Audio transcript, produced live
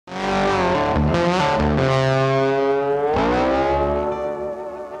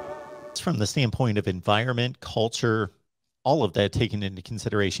from the standpoint of environment, culture, all of that taken into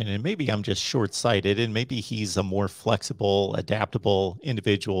consideration. And maybe I'm just short-sighted, and maybe he's a more flexible, adaptable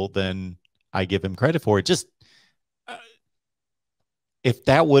individual than I give him credit for. It just if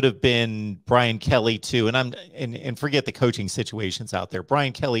that would have been Brian Kelly to, and forget the coaching situations out there,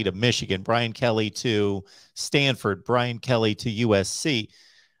 Brian Kelly to Michigan, Brian Kelly to Stanford, Brian Kelly to USC,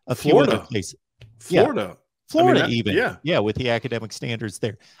 a few other Florida, places. Florida, Yeah, Florida, I mean, even. yeah. Yeah, with the academic standards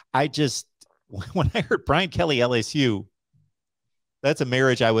there. I just, when I heard Brian Kelly LSU, that's a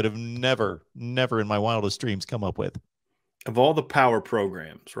marriage I would have never in my wildest dreams come up with. Of all the power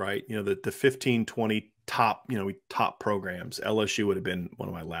programs, right? You know, the 15, 20 top, top programs, LSU would have been one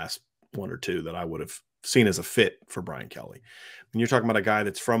of my last one or two that I would have seen as a fit for Brian Kelly. And you're talking about a guy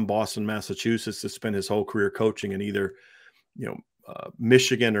that's from Boston, Massachusetts, that spent his whole career coaching in either,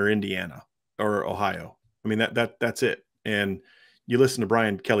 Michigan or Indiana or Ohio. I mean, that's it. And you listen to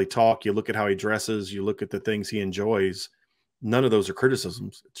Brian Kelly talk, you look at how he dresses, you look at the things he enjoys. None of those are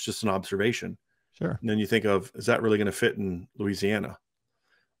criticisms. It's just an observation. Sure. And then you think of, is that really going to fit in Louisiana?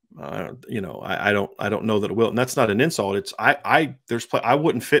 I don't know that it will. And that's not an insult. It's I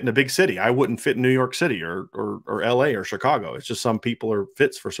wouldn't fit in a big city. I wouldn't fit in New York City or LA or Chicago. It's just some people are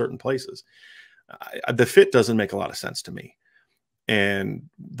fits for certain places. The fit doesn't make a lot of sense to me. And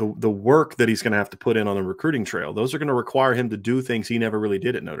the work that he's going to have to put in on the recruiting trail, those are going to require him to do things he never really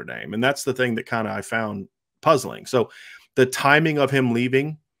did at Notre Dame. And that's the thing that kind of I found puzzling. So the timing of him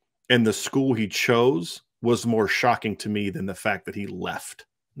leaving and the school he chose was more shocking to me than the fact that he left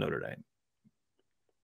Notre Dame.